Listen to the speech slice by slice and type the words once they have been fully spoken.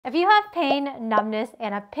If you have pain, numbness,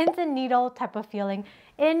 and a pins and needle type of feeling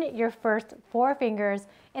in your first 4 fingers,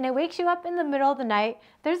 and it wakes you up in the middle of the night,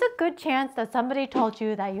 there's a good chance that somebody told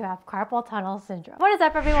you that you have carpal tunnel syndrome. What is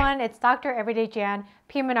up, everyone? It's Dr. Everyday Jan,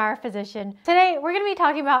 PM&R physician. Today, we're going to be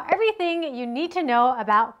talking about everything you need to know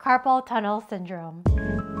about carpal tunnel syndrome.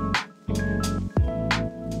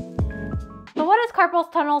 So what is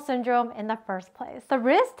carpal tunnel syndrome in the first place? The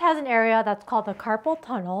wrist has an area that's called the carpal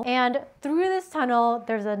tunnel, and through this tunnel,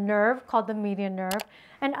 there's a nerve called the median nerve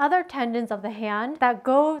and other tendons of the hand that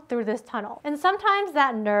go through this tunnel. And sometimes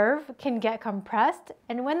that nerve can get compressed,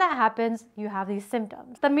 and when that happens, you have these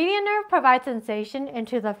symptoms. The median nerve provides sensation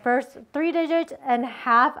into the first 3 digits and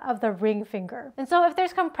half of the ring finger. And so if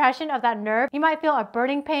there's compression of that nerve, you might feel a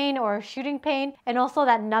burning pain or a shooting pain, and also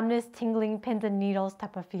that numbness, tingling, pins and needles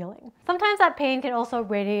type of feeling. Sometimes that pain can also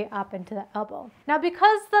radiate up into the elbow. Now,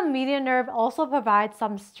 because the median nerve also provides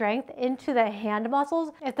some strength into the hand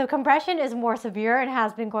muscles, if the compression is more severe and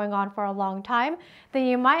has been going on for a long time, then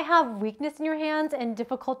you might have weakness in your hands and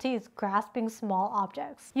difficulties grasping small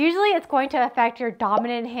objects. Usually it's going to affect your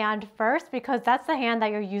dominant hand first because that's the hand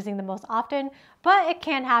that you're using the most often, but it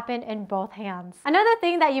can happen in both hands. Another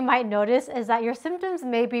thing that you might notice is that your symptoms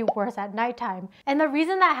may be worse at nighttime. And the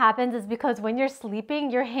reason that happens is because when you're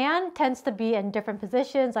sleeping, your hand tends to be in different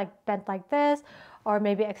positions, like bent like this, or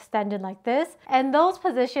maybe extended like this. And those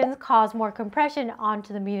positions cause more compression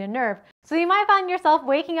onto the median nerve. So you might find yourself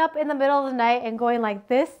waking up in the middle of the night and going like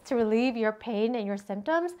this to relieve your pain and your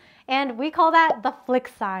symptoms. And we call that the flick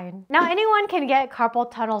sign. Now, anyone can get carpal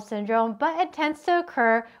tunnel syndrome, but it tends to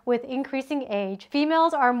occur with increasing age.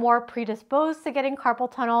 Females are more predisposed to getting carpal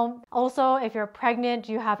tunnel. Also, if you're pregnant,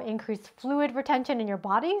 you have increased fluid retention in your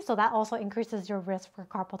body, so that also increases your risk for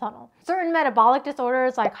carpal tunnel. Certain metabolic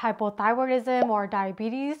disorders like hypothyroidism or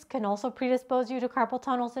diabetes can also predispose you to carpal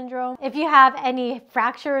tunnel syndrome. If you have any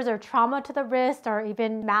fractures or trauma to the wrist or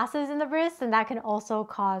even masses in the wrist, then that can also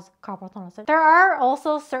cause carpal tunnel syndrome. There are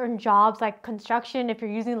also certain jobs like construction, if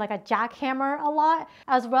you're using like a jackhammer a lot,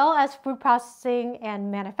 as well as food processing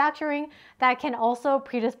and manufacturing, that can also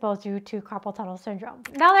predispose you to carpal tunnel syndrome.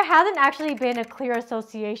 Now, there hasn't actually been a clear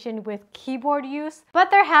association with keyboard use,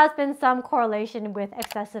 but there has been some correlation with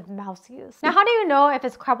excessive mouse use. Now, how do you know if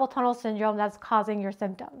it's carpal tunnel syndrome that's causing your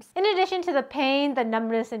symptoms? In addition to the pain, the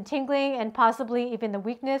numbness and tingling, and possibly even the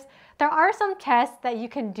weakness, there are some tests that you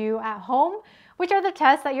can do at home, which are the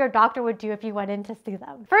tests that your doctor would do if you went in to see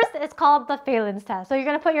them. First, it's called the Phelan's test. So you're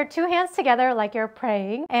gonna put your 2 hands together like you're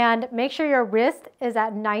praying and make sure your wrist is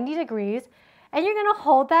at 90 degrees. And you're gonna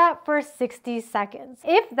hold that for 60 seconds.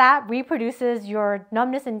 If that reproduces your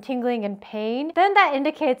numbness and tingling and pain, then that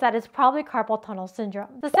indicates that it's probably carpal tunnel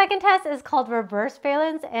syndrome. The second test is called reverse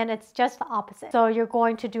Phelan's, and it's just the opposite. So you're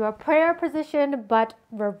going to do a prayer position, but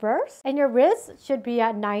reverse, and your wrist should be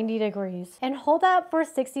at 90 degrees. And hold that for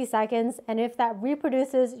 60 seconds, and if that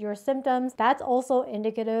reproduces your symptoms, that's also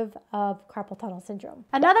indicative of carpal tunnel syndrome.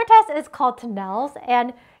 Another test is called Tunnel's,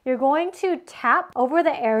 and you're going to tap over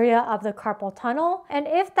the area of the carpal tunnel, and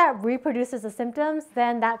if that reproduces the symptoms,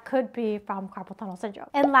 then that could be from carpal tunnel syndrome.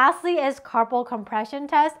 And lastly is carpal compression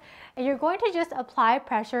test, and you're going to just apply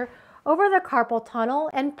pressure over the carpal tunnel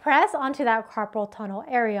and press onto that carpal tunnel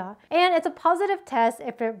area. And it's a positive test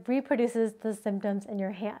if it reproduces the symptoms in your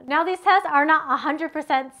hand. Now, these tests are not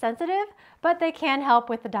 100% sensitive, but they can help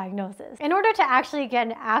with the diagnosis. In order to actually get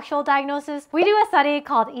an actual diagnosis, we do a study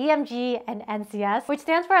called EMG and NCS, which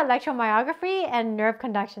stands for electromyography and nerve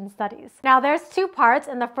conduction studies. Now, there's 2 parts,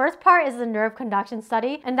 and the first part is the nerve conduction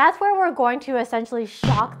study, and that's where we're going to essentially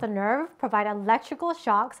shock the nerve, provide electrical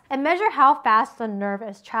shocks, and measure how fast the nerve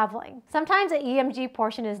is traveling. Sometimes an EMG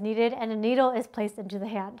portion is needed and a needle is placed into the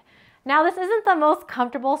hand. Now, this isn't the most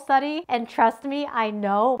comfortable study, and trust me, I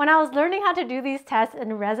know. When I was learning how to do these tests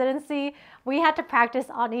in residency, we had to practice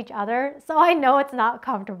on each other, so I know it's not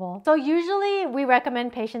comfortable. So usually we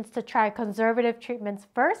recommend patients to try conservative treatments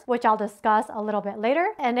first, which I'll discuss a little bit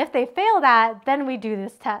later. And if they fail that, then we do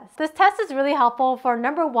this test. This test is really helpful for,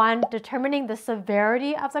 number 1, determining the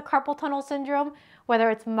severity of the carpal tunnel syndrome, whether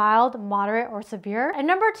it's mild, moderate, or severe. And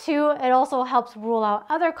number 2, it also helps rule out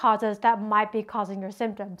other causes that might be causing your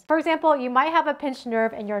symptoms. For example, you might have a pinched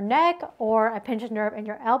nerve in your neck or a pinched nerve in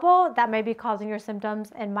your elbow that may be causing your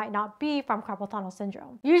symptoms and might not be from carpal tunnel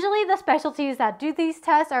syndrome. Usually the specialties that do these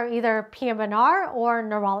tests are either PM&R or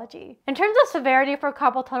neurology. In terms of severity for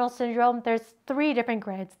carpal tunnel syndrome, there's 3 different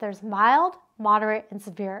grades. There's mild, moderate, and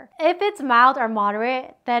severe. If it's mild or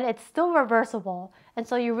moderate, then it's still reversible. And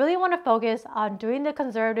so you really want to focus on doing the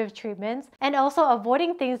conservative treatments and also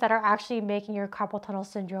avoiding things that are actually making your carpal tunnel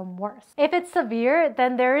syndrome worse. If it's severe,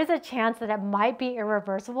 then there is a chance that it might be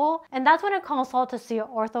irreversible, and that's when a consult to see an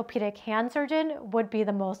orthopedic hand surgeon would be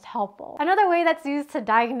the most helpful. Another way that's used to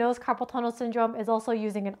diagnose carpal tunnel syndrome is also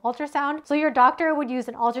using an ultrasound. So your doctor would use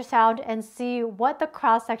an ultrasound and see what the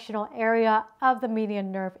cross-sectional area of the median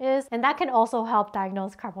nerve is, and that can also help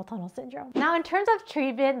diagnose carpal tunnel syndrome. Now, in terms of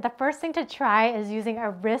treatment, the first thing to try is using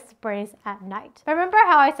a wrist brace at night. Remember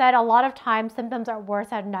how I said a lot of times symptoms are worse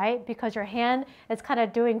at night because your hand is kind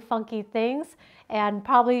of doing funky things and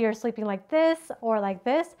probably you're sleeping like this or like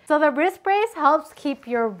this. So the wrist brace helps keep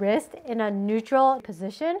your wrist in a neutral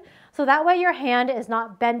position, so that way your hand is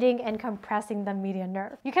not bending and compressing the median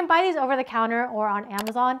nerve. You can buy these over the counter or on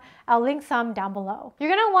Amazon. I'll link some down below.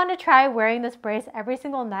 You're gonna want to try wearing this brace every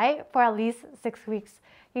single night for at least 6 weeks.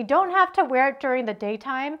 You don't have to wear it during the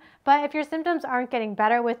daytime, but if your symptoms aren't getting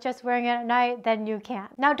better with just wearing it at night, then you can.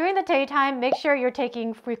 Now, during the daytime, make sure you're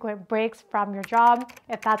taking frequent breaks from your job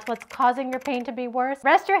if that's what's causing your pain to be worse.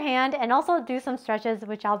 Rest your hand and also do some stretches,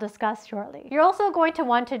 which I'll discuss shortly. You're also going to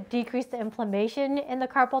want to decrease the inflammation in the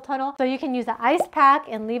carpal tunnel, so you can use an ice pack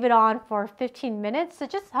and leave it on for 15 minutes to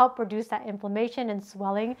just help reduce that inflammation and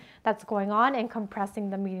swelling that's going on and compressing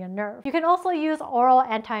the median nerve. You can also use oral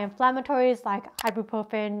anti-inflammatories like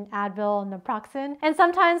ibuprofen, Advil, and naproxen, and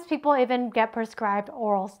sometimes people even get prescribed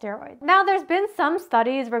oral steroids. Now, there's been some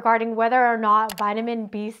studies regarding whether or not vitamin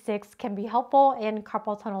B6 can be helpful in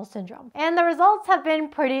carpal tunnel syndrome, and the results have been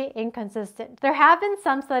pretty inconsistent. There have been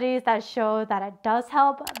some studies that show that it does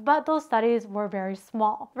help, but those studies were very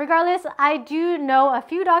small. Regardless, I do know a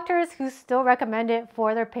few doctors who still recommend it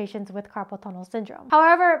for their patients with carpal tunnel syndrome.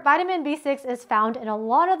 However, vitamin B6 is found in a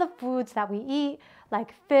lot of the foods that we eat,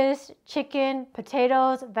 like fish, chicken,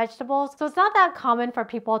 potatoes, vegetables. So it's not that common for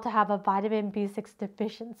people to have a vitamin B6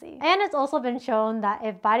 deficiency. And it's also been shown that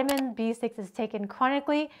if vitamin B6 is taken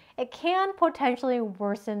chronically, it can potentially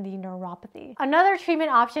worsen the neuropathy. Another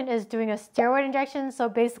treatment option is doing a steroid injection. So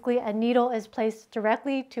basically a needle is placed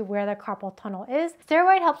directly to where the carpal tunnel is.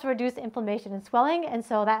 Steroid helps reduce inflammation and swelling, and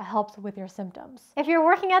so that helps with your symptoms. If you're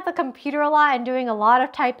working at the computer a lot and doing a lot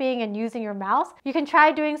of typing and using your mouse, you can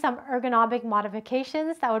try doing some ergonomic modifications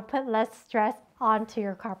that would put less stress onto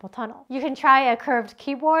your carpal tunnel. You can try a curved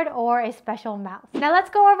keyboard or a special mouse. Now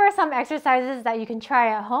let's go over some exercises that you can try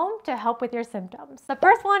at home to help with your symptoms. The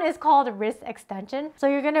first one is called wrist extension. So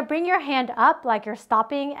you're gonna bring your hand up like you're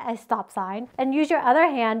stopping a stop sign and use your other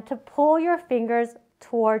hand to pull your fingers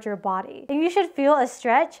towards your body. And you should feel a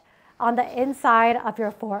stretch on the inside of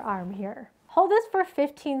your forearm here. Hold this for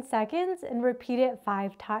 15 seconds and repeat it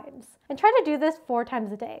 5 times. And try to do this 4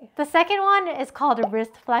 times a day. The second one is called a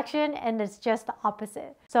wrist flexion, and it's just the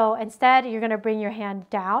opposite. So instead, you're gonna bring your hand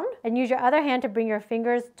down and use your other hand to bring your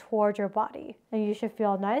fingers towards your body. And you should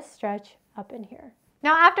feel a nice stretch up in here.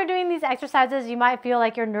 Now, after doing these exercises, you might feel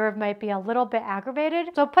like your nerve might be a little bit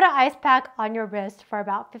aggravated. So put an ice pack on your wrist for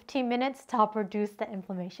about 15 minutes to help reduce the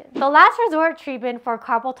inflammation. The last resort treatment for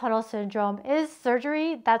carpal tunnel syndrome is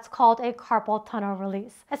surgery that's called a carpal tunnel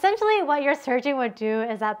release. Essentially, what your surgeon would do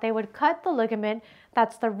is that they would cut the ligament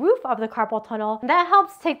that's the roof of the carpal tunnel. That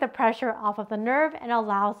helps take the pressure off of the nerve and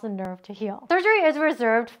allows the nerve to heal. Surgery is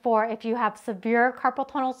reserved for if you have severe carpal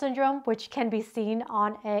tunnel syndrome, which can be seen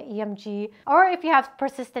on an EMG, or if you have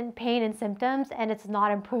persistent pain and symptoms and it's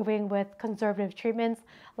not improving with conservative treatments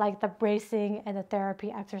like the bracing and the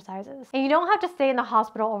therapy exercises. And you don't have to stay in the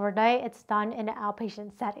hospital overnight. It's done in an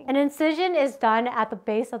outpatient setting. An incision is done at the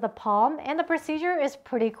base of the palm, and the procedure is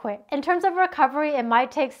pretty quick. In terms of recovery, it might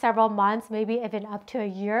take several months, maybe even up to a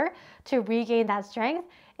year, to regain that strength.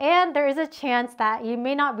 And there is a chance that you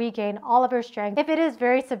may not regain all of your strength if it is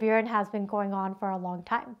very severe and has been going on for a long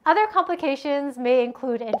time. Other complications may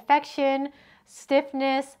include infection,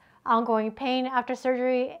 stiffness, ongoing pain after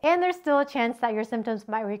surgery, and there's still a chance that your symptoms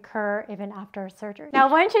might recur even after surgery. Now,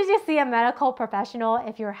 when should you see a medical professional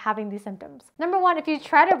if you're having these symptoms? Number one, if you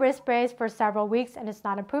try to wrist brace for several weeks and it's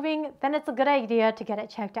not improving, then it's a good idea to get it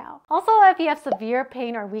checked out. Also, if you have severe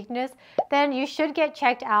pain or weakness, then you should get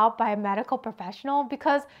checked out by a medical professional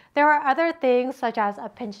because there are other things such as a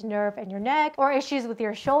pinched nerve in your neck or issues with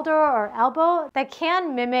your shoulder or elbow that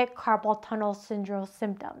can mimic carpal tunnel syndrome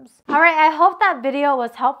symptoms. All right, I hope that video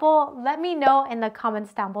was helpful. Let me know in the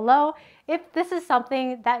comments down below if this is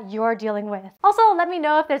something that you're dealing with. Also, let me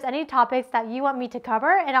know if there's any topics that you want me to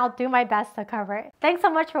cover, and I'll do my best to cover it. Thanks so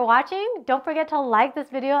much for watching. Don't forget to like this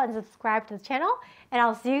video and subscribe to the channel, and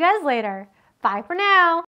I'll see you guys later. Bye for now.